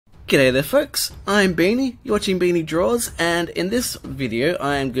G'day there folks, I'm Beanie, you're watching Beanie Draws, and in this video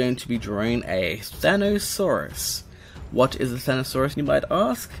I am going to be drawing a Thanosaurus. What is a Thanosaurus, you might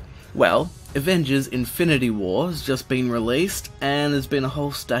ask? Well, Avengers Infinity Wars just been released, and there's been a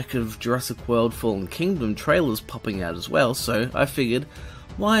whole stack of Jurassic World Fallen Kingdom trailers popping out as well, so I figured,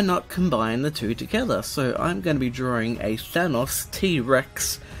 why not combine the two together? So I'm going to be drawing a Thanos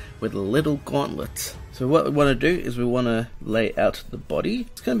T-Rex with a little gauntlet. So what we want to do is we want to lay out the body.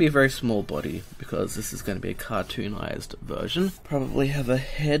 It's going to be a very small body because this is going to be a cartoonized version. Probably have a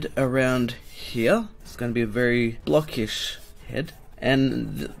head around here. It's going to be a very blockish head.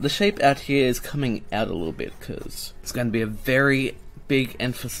 And the shape out here is coming out a little bit because it's going to be a very big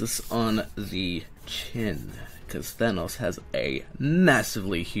emphasis on the chin, because Thanos has a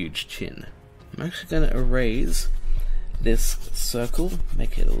massively huge chin. I'm actually going to erase this circle,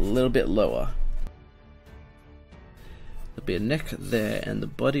 make it a little bit lower. There'll be a neck there, and the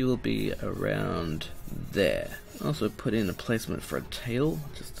body will be around there. Also put in a placement for a tail,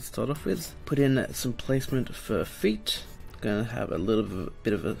 just to start off with. Put in some placement for feet. Going to have a little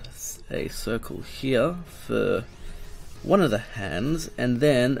bit of a circle here for one of the hands, and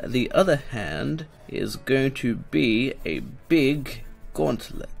then the other hand is going to be a big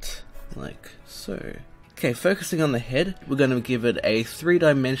gauntlet, like so. Okay, focusing on the head, we're going to give it a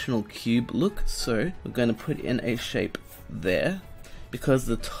three-dimensional cube look, so we're going to put in a shape there, because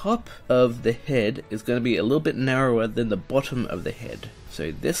the top of the head is going to be a little bit narrower than the bottom of the head.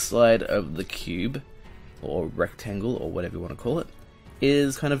 So this side of the cube, or rectangle, or whatever you want to call it,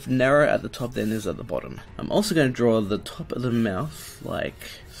 is kind of narrower at the top than it is at the bottom. I'm also going to draw the top of the mouth, like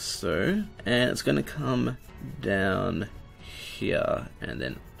so, and it's going to come down here and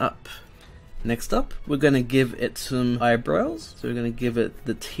then up. Next up, we're going to give it some eyebrows. So we're going to give it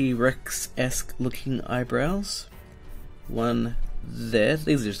the T-Rex-esque looking eyebrows. One there.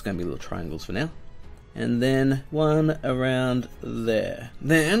 These are just going to be little triangles for now. And then one around there.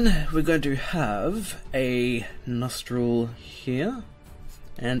 Then we're going to have a nostril here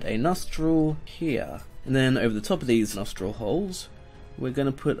and a nostril here. And then over the top of these nostril holes, we're going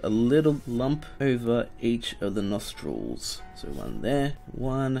to put a little lump over each of the nostrils. So one there,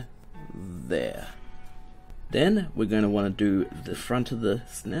 one there. Then we're going to want to do the front of the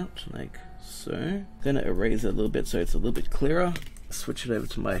snout, like so. Going to erase it a little bit so it's a little bit clearer. Switch it over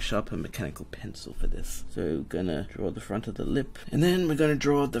to my sharper mechanical pencil for this. So we're going to draw the front of the lip, and then we're going to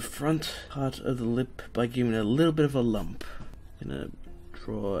draw the front part of the lip by giving it a little bit of a lump. Going to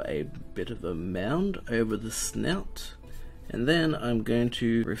draw a bit of a mound over the snout, and then I'm going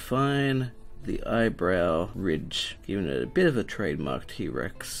to refine the eyebrow ridge, giving it a bit of a trademark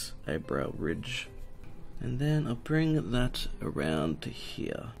T-Rex eyebrow ridge. And then I'll bring that around to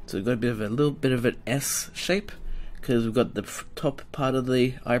here. So we've got a little bit of an S shape, because we've got the top part of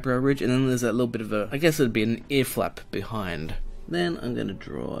the eyebrow ridge, and then there's that little bit of a, I guess it'd be an ear flap behind. Then I'm going to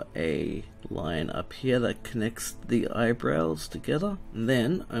draw a line up here that connects the eyebrows together. And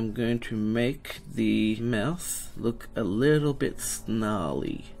then I'm going to make the mouth look a little bit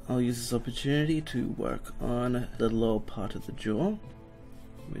snarly. I'll use this opportunity to work on the lower part of the jaw,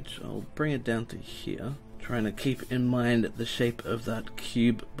 which I'll bring it down to here, trying to keep in mind the shape of that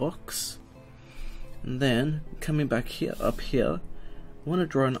cube box. And then coming back here, up here, I want to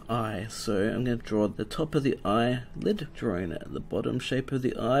draw an eye, so I'm going to draw the top of the eyelid, drawing the bottom shape of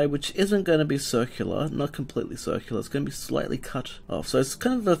the eye, which isn't going to be circular, not completely circular, it's going to be slightly cut off, so it's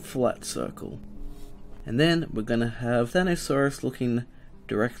kind of a flat circle. And then we're going to have Thanosaurus looking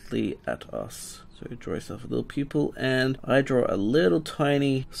directly at us. So draw yourself a little pupil, and I draw a little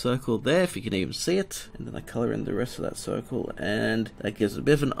tiny circle there, if you can even see it, and then I colour in the rest of that circle, and that gives a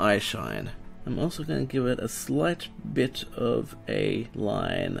bit of an eye shine. I'm also going to give it a slight bit of a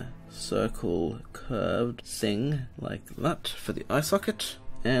line, circle, curved thing like that for the eye socket.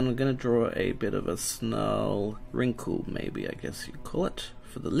 And we're going to draw a bit of a snarl wrinkle, maybe I guess you'd call it,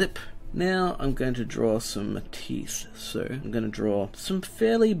 for the lip. Now I'm going to draw some teeth. So I'm going to draw some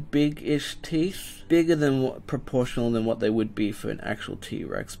fairly big-ish teeth, bigger than proportional than what they would be for an actual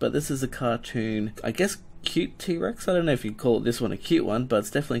T-Rex. But this is a cartoon, I guess, cute T-Rex. I don't know if you'd call this one a cute one, but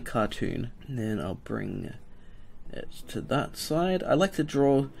it's definitely cartoon. And then I'll bring it to that side. I like to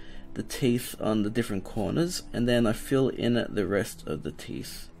draw the teeth on the different corners, and then I fill in the rest of the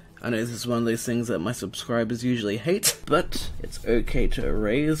teeth. I know this is one of those things that my subscribers usually hate, but it's okay to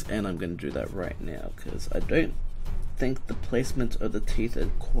erase, and I'm going to do that right now, because I don't think the placement of the teeth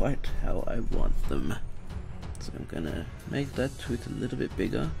are quite how I want them. So I'm going to make that tooth a little bit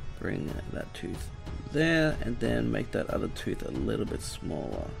bigger, bring that tooth there, and then make that other tooth a little bit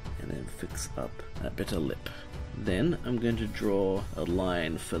smaller, and then fix up that bit of lip. Then I'm going to draw a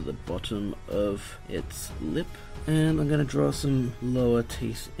line for the bottom of its lip, and I'm going to draw some lower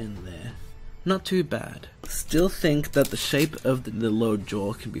teeth in there. Not too bad. Still think that the shape of the lower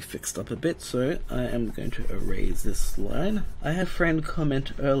jaw can be fixed up a bit, so I am going to erase this line. I had a friend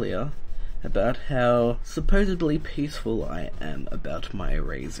comment earlier about how supposedly peaceful I am about my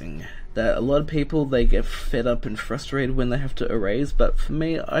erasing. That a lot of people, they get fed up and frustrated when they have to erase, but for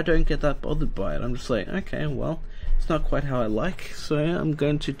me, I don't get that bothered by it. I'm just like, okay, well, it's not quite how I like, so I'm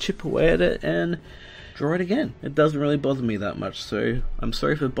going to chip away at it and draw it again. It doesn't really bother me that much, so I'm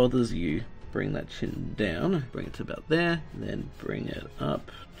sorry if it bothers you. Bring that chin down, bring it to about there, and then bring it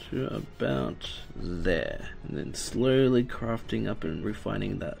up to about there, and then slowly crafting up and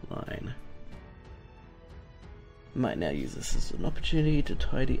refining that line. Might now use this as an opportunity to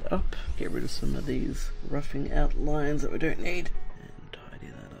tidy up, get rid of some of these roughing out lines that we don't need, and tidy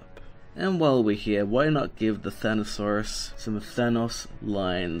that up. And while we're here, why not give the Thanosaurus some Thanos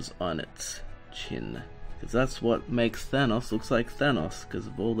lines on its chin? Because that's what makes Thanos looks like Thanos, because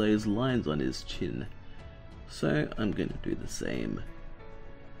of all those lines on his chin. So I'm going to do the same.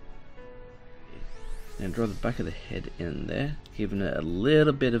 And draw the back of the head in there, giving it a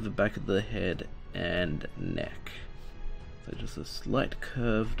little bit of the back of the head and neck. So just a slight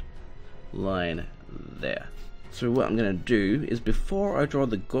curved line there. So what I'm going to do is, before I draw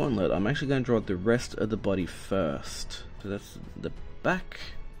the gauntlet, I'm actually going to draw the rest of the body first. So that's the back.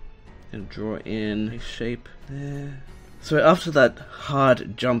 And draw in a shape there. So after that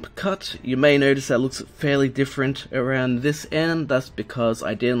hard jump cut, you may notice that looks fairly different around this end. That's because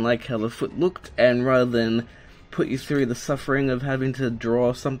I didn't like how the foot looked, and rather than put you through the suffering of having to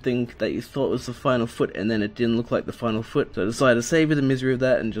draw something that you thought was the final foot and then it didn't look like the final foot, so I decided to save you the misery of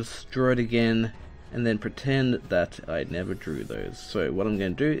that and just draw it again and then pretend that I never drew those. So what I'm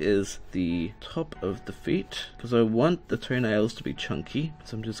going to do is the top of the feet, because I want the toenails to be chunky,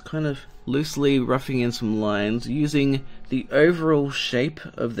 so I'm just kind of loosely roughing in some lines using the overall shape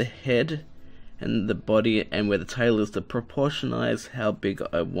of the head and the body and where the tail is to proportionize how big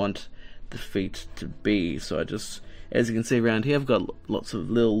I want the feet to be. So I just, as you can see around here, I've got lots of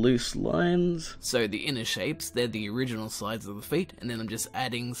little loose lines. So the inner shapes, they're the original sides of the feet, and then I'm just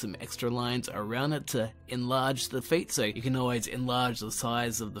adding some extra lines around it to enlarge the feet, so you can always enlarge the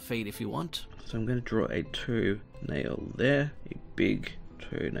size of the feet if you want. So I'm going to draw a toenail there, a big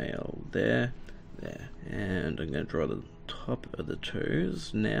toenail there, and I'm going to draw the top of the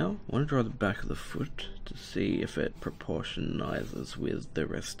toes now. I want to draw the back of the foot to see if it proportionizes with the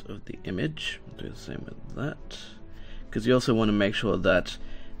rest of the image. I'll do the same with that, because you also want to make sure that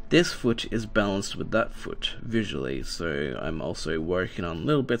this foot is balanced with that foot visually, so I'm also working on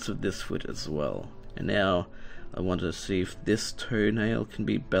little bits of this foot as well. And now I want to see if this toenail can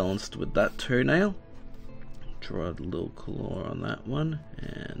be balanced with that toenail. Draw a little claw on that one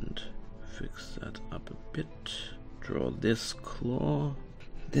and fix that up a bit. Draw this claw.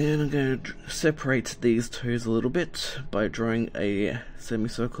 Then I'm going to separate these toes a little bit by drawing a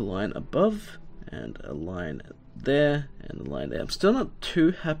semicircle line above and a line there and a line there. I'm still not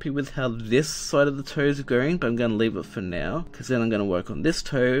too happy with how this side of the toes are going, but I'm going to leave it for now, because then I'm going to work on this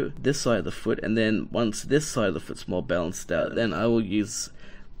toe, this side of the foot, and then once this side of the foot's more balanced out, then I will use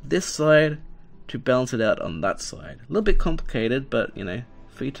this side to balance it out on that side. A little bit complicated, but you know,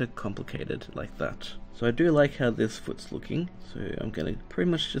 feet are complicated like that. So I do like how this foot's looking, so I'm going to pretty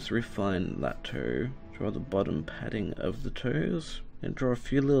much just refine that toe, draw the bottom padding of the toes, and draw a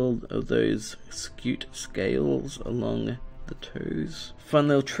few little of those scute scales along the toes. Fun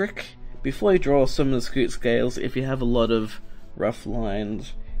little trick, before you draw some of the scute scales, if you have a lot of rough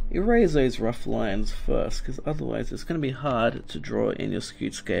lines, erase those rough lines first, because otherwise it's going to be hard to draw in your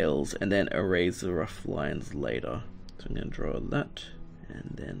scute scales and then erase the rough lines later. So I'm going to draw that,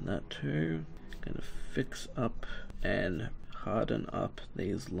 and then that too. I'm going to fix up and harden up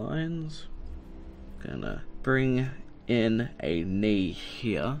these lines. I'm going to bring in a knee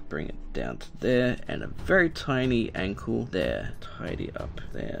here, bring it down to there, and a very tiny ankle there. Tidy up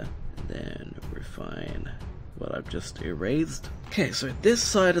there, then refine what I've just erased. Okay, so this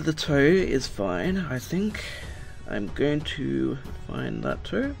side of the toe is fine, I think. I'm going to refine that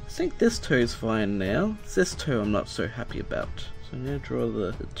toe. I think this toe is fine now. It's this toe I'm not so happy about. So I'm going to draw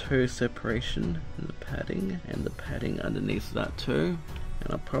the toe separation and the padding underneath that toe. And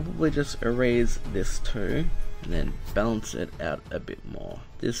I'll probably just erase this toe and then balance it out a bit more.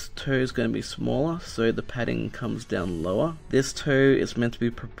 This toe is going to be smaller, so the padding comes down lower. This toe is meant to be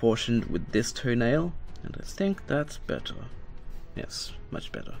proportioned with this toenail, and I think that's better. Yes,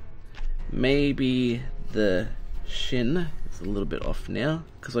 much better. Maybe the shin is a little bit off now,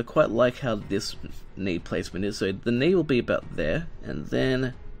 because I quite like how this knee placement is. So the knee will be about there, and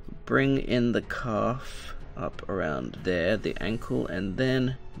then bring in the calf up around there, the ankle, and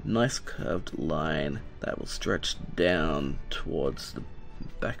then nice curved line that will stretch down towards the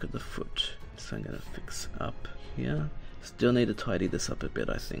back of the foot. So I'm going to fix up here. Still need to tidy this up a bit,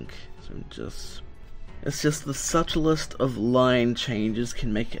 I think. So it's just the subtlest of line changes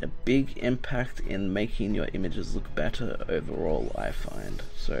can make a big impact in making your images look better overall, I find.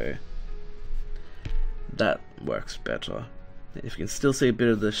 So that works better. If you can still see a bit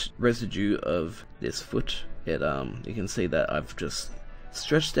of the residue of this foot, you can see that I've just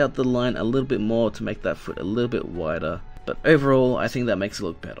stretched out the line a little bit more to make that foot a little bit wider. But overall, I think that makes it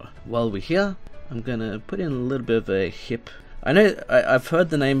look better. While we're here, I'm gonna put in a little bit of a hip. I know I've heard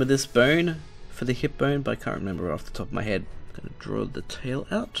the name of this bone for the hip bone, but I can't remember off the top of my head. I'm gonna draw the tail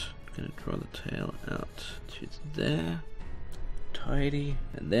out. To there. Tidy.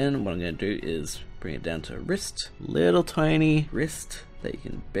 And then what I'm gonna do is bring it down to a wrist. Little tiny wrist that you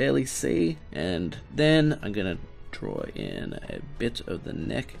can barely see. And then I'm gonna draw in a bit of the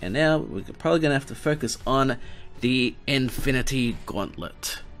neck. And now we're probably gonna have to focus on the Infinity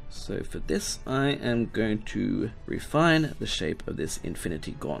Gauntlet. So for this, I am going to refine the shape of this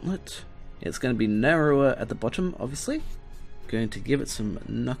Infinity Gauntlet. It's going to be narrower at the bottom, obviously. Going to give it some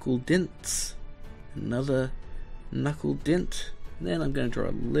knuckle dints. Another knuckle dint. Then I'm going to draw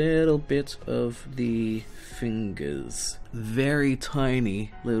a little bit of the fingers. Very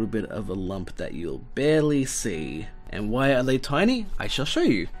tiny little bit of a lump that you'll barely see. And why are they tiny? I shall show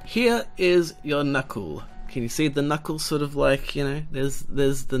you. Here is your knuckle. Can you see the knuckle sort of like, you know, there's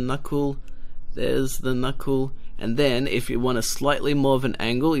the knuckle, there's the knuckle, and then if you want a slightly more of an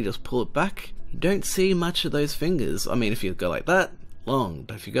angle, you just pull it back. You don't see much of those fingers. I mean, if you go like that, long,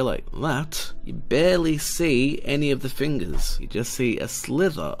 but if you go like that, you barely see any of the fingers. You just see a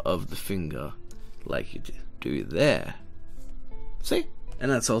slither of the finger, like you do there. See? And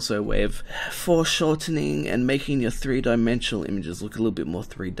that's also a way of foreshortening and making your three-dimensional images look a little bit more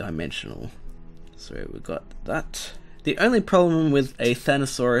three-dimensional. So we got that. The only problem with a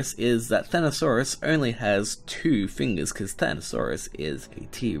Thanosaurus is that Thanosaurus only has 2 fingers, because Thanosaurus is a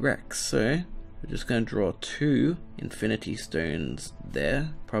T-Rex. So we're just going to draw 2 infinity stones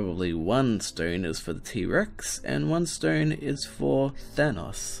there. Probably 1 stone is for the T-Rex and 1 stone is for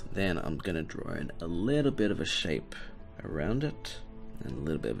Thanos. Then I'm going to draw in a little bit of a shape around it and a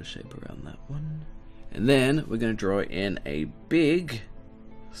little bit of a shape around that one. And then we're going to draw in a big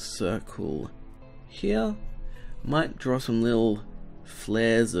circle here. Might draw some little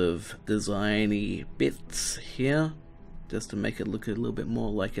flares of designy bits here, just to make it look a little bit more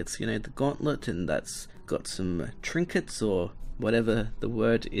like it's, you know, the gauntlet, and that's got some trinkets or whatever the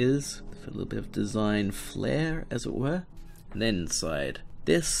word is, for a little bit of design flair, as it were. And then inside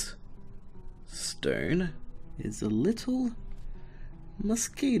this stone is a little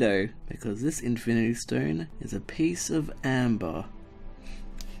mosquito, because this infinity stone is a piece of amber.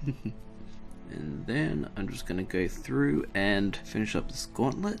 And then I'm just going to go through and finish up this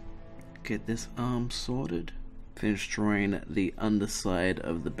gauntlet, get this arm sorted, finish drawing the underside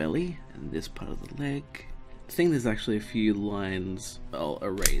of the belly and this part of the leg. I think there's actually a few lines. I'll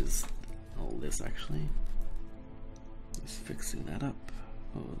erase all this actually. Just fixing that up.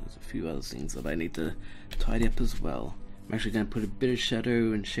 Oh, there's a few other things that I need to tidy up as well. I'm actually going to put a bit of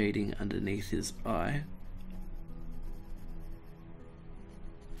shadow and shading underneath his eye.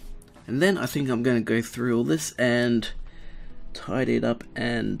 And then I think I'm going to go through all this and tidy it up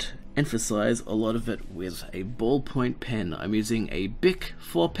and emphasize a lot of it with a ballpoint pen. I'm using a Bic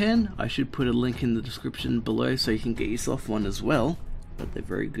 4 pen. I should put a link in the description below so you can get yourself one as well. But they're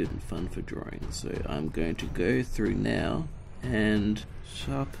very good and fun for drawing. So I'm going to go through now and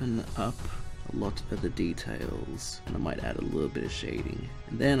sharpen up a lot of the details. And I might add a little bit of shading.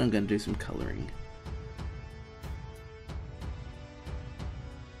 And then I'm going to do some coloring.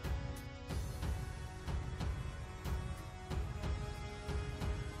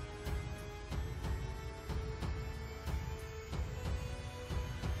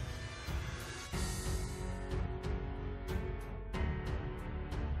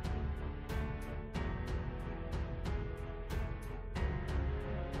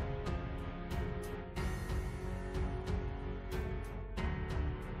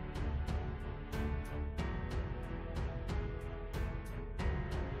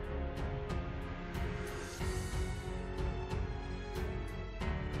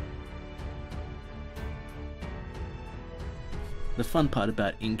 The fun part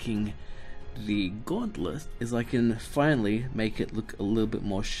about inking the gauntlet is I can finally make it look a little bit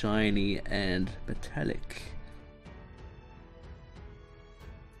more shiny and metallic.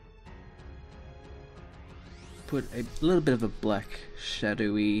 put a little bit of a black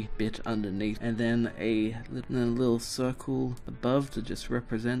shadowy bit underneath, and then a little circle above to just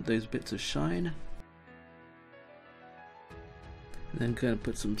represent those bits of shine. Then going to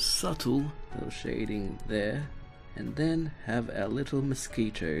put some subtle little shading there, and then have our little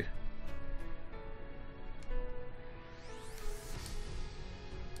mosquito.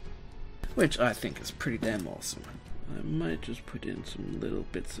 Which I think is pretty damn awesome. I might just put in some little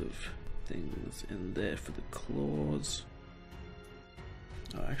bits of things in there for the claws.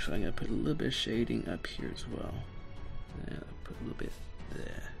 Oh, actually I'm going to put a little bit of shading up here as well. Yeah, put a little bit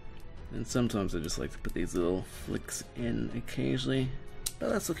there. And sometimes I just like to put these little flicks in occasionally. But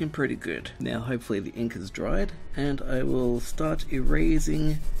that's looking pretty good. Now hopefully the ink is dried, and I will start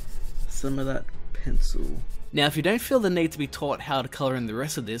erasing some of that pencil. Now if you don't feel the need to be taught how to colour in the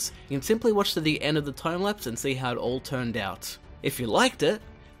rest of this, you can simply watch to the end of the time lapse and see how it all turned out. If you liked it,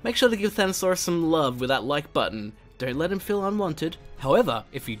 make sure to give Thanosaurus some love with that like button. Don't let him feel unwanted. However,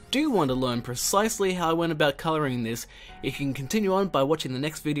 if you do want to learn precisely how I went about colouring this, you can continue on by watching the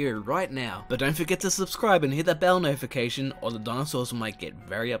next video right now. But don't forget to subscribe and hit that bell notification, or the dinosaurs might get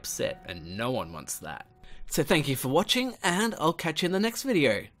very upset, and no one wants that. So thank you for watching, and I'll catch you in the next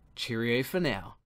video. Cheerio for now.